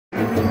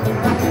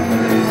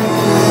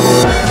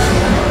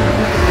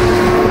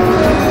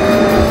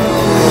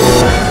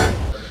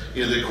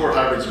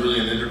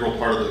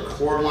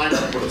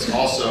it's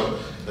also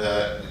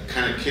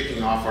kind of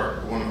kicking off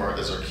one of our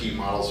key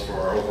models for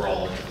our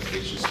overall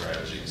electrification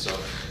strategy. So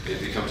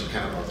it becomes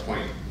kind of our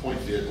point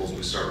vehicles.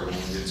 We start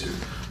rolling into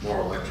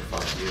more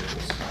electrified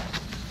vehicles.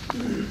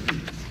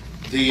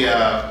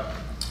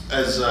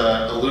 As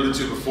alluded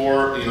to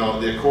before,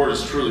 the Accord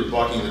is truly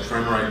bucking the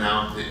trend right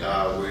now.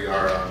 We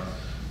are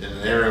in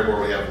an area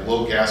where we have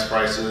low gas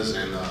prices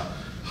and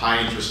high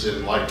interest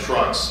in light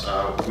trucks.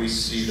 We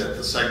see that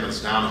the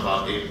segment's down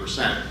about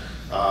 8%,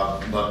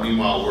 but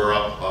meanwhile we're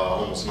up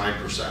almost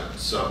 9%.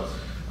 So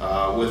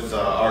with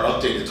our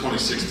updated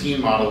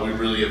 2016 model, we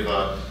really have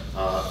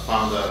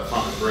found a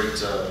great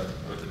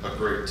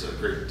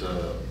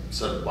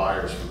set of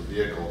buyers for the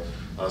vehicle.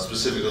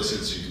 Specifically,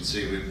 since you can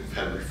see we've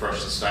had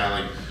refreshed the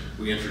styling.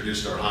 We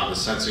introduced our Honda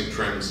sensing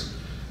trims.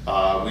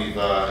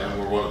 And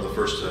we're one of the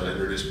first to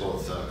introduce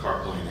both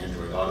CarPlay and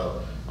Android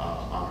Auto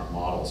on our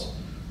models.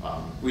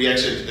 We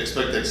actually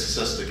expect that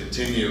success to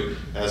continue,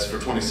 as for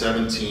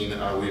 2017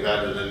 we've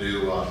added a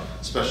new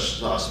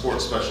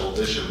Sport Special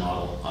Edition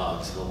model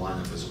to the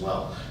lineup as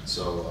well.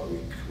 So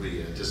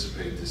we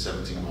anticipate the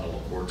 17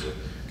 model Accord to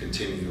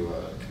continue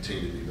to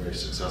be very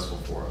successful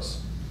for us.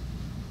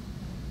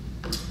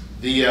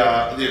 The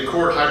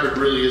Accord Hybrid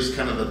really is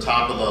kind of the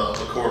top of the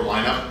Accord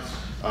lineup.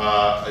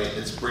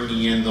 It's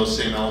bringing in those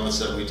same elements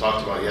that we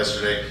talked about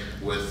yesterday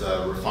with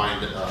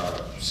refined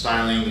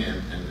styling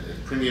and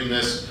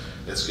premiumness.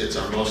 It's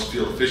our most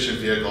fuel efficient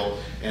vehicle,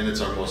 and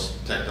it's our most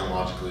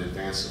technologically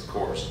advanced, of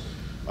course.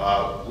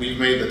 We've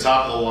made the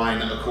top of the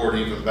line Accord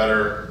even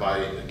better by,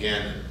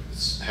 again,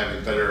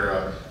 having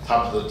better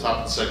top of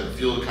the segment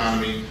fuel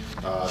economy,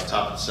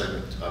 top of the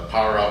segment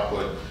power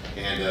output,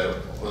 and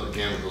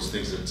again, with those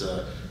things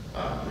that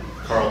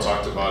Carl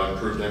talked about: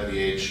 improved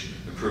NVH,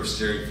 improved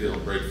steering feel,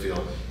 brake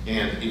feel,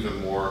 and even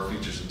more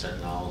features and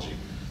technology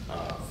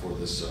for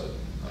this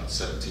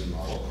 17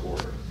 model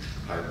Accord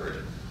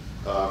Hybrid.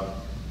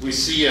 We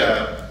see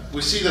that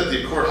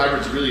the Accord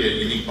Hybrid is really a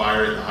unique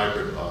buyer in the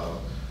hybrid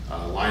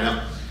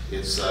lineup.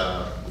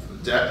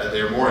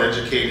 They're more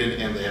educated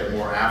and they are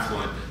more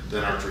affluent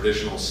than our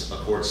traditional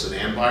Accord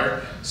sedan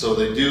buyer. So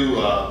they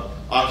do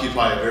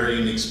occupy a very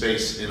unique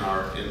space in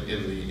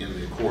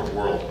the Accord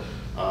world.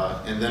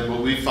 And then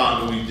what we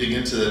found when we dig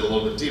into it a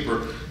little bit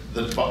deeper,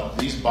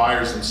 these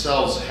buyers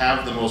themselves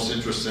have the most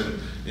interest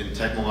in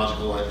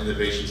technological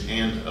innovations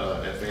and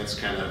advanced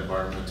kind of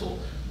environmental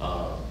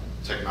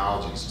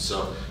technologies.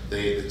 So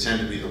they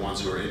tend to be the ones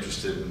who are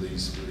interested in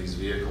these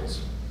vehicles.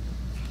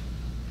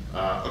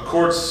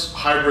 Accord's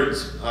hybrid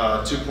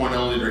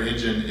 2.0 liter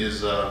engine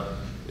is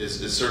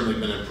certainly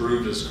been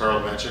improved, as Carl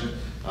mentioned.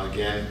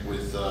 Again,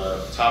 with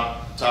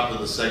top of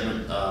the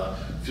segment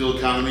fuel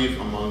economy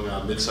among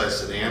midsize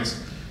sedans,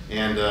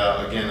 and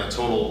again, a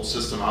total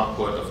system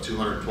output of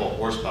 212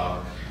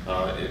 horsepower.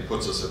 It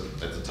puts us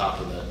at the top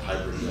of that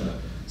hybrid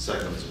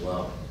segment as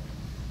well.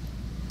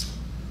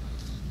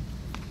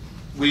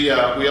 We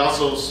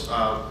also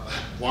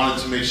wanted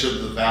to make sure that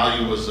the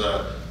value was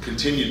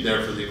continued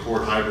there for the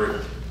Accord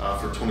Hybrid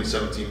for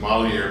 2017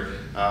 model year,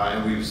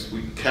 and we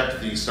kept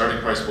the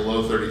starting price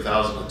below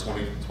 $30,000 at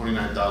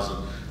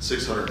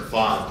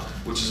 $29,605,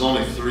 which is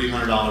only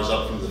 $300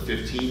 up from the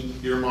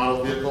 15-year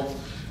model vehicle.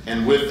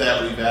 And with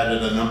that, we've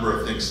added a number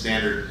of things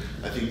standard.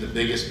 I think the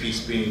biggest piece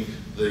being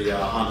the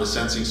Honda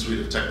sensing suite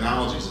of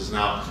technologies is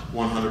now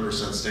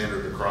 100%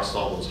 standard across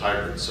all those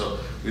hybrids. So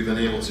we've been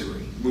able to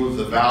move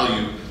the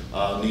value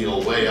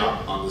needle way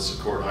up on this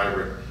Accord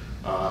Hybrid.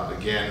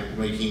 Again,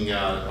 making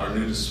our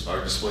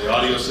display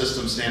audio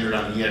system standard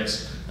on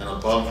EX and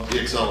above,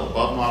 EXL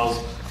above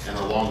models, and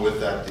along with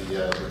that,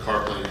 the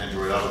CarPlay and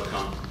Android Auto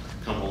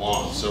come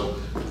along. So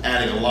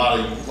adding a lot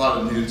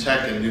of new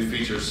tech and new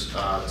features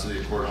to the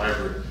Accord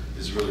Hybrid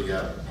is really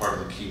part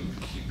of the key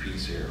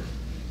piece here.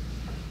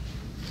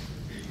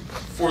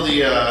 For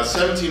the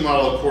 17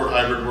 model Accord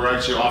Hybrid, we're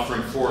actually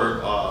offering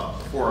four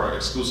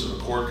exclusive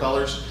Accord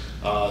colors.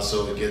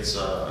 So it gets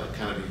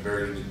kind of a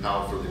very unique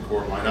palette for the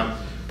Accord lineup.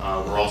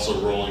 We're also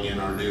rolling in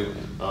our new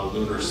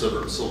Lunar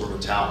Silver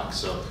Metallic,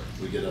 so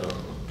we get a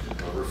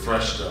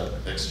refreshed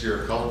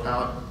exterior color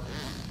palette.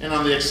 And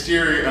on the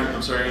exterior, in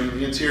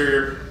the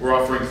interior, we're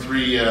offering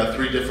three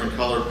different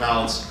color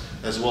palettes,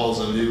 as well as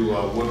a new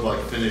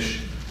wood-like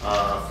finish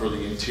for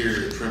the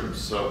interior trim.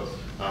 So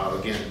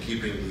again,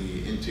 keeping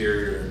the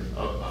interior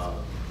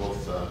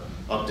both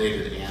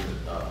updated and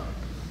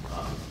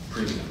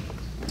premium.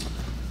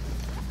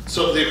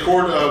 So the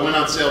Accord went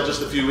on sale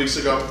just a few weeks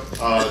ago,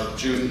 on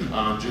June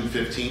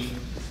 15th.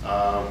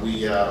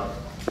 We are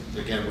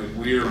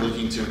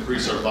looking to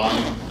increase our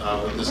volume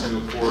with this new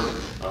Accord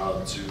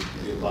to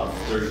be about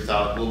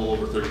a little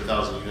over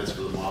 30,000 units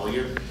for the model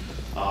year.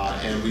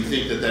 And we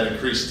think that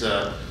increased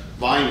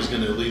volume is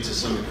going to lead to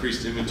some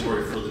increased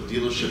inventory for the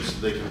dealerships, so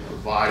they can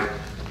provide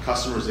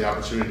customers the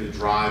opportunity to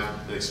drive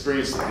and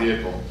experience the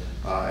vehicle.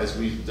 As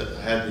we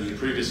had the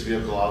previous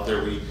vehicle out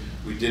there, we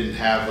didn't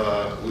have,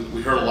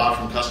 we heard a lot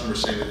from customers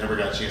saying they never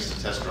got a chance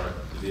to test drive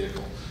the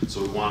vehicle.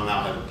 So we want to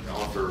now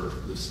offer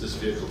this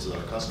vehicle to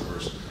our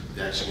customers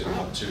to actually get an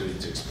opportunity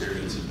to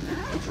experience and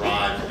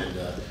drive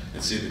and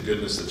and see the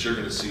goodness that you're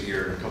going to see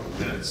here in a couple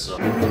minutes.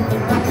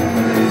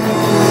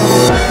 So.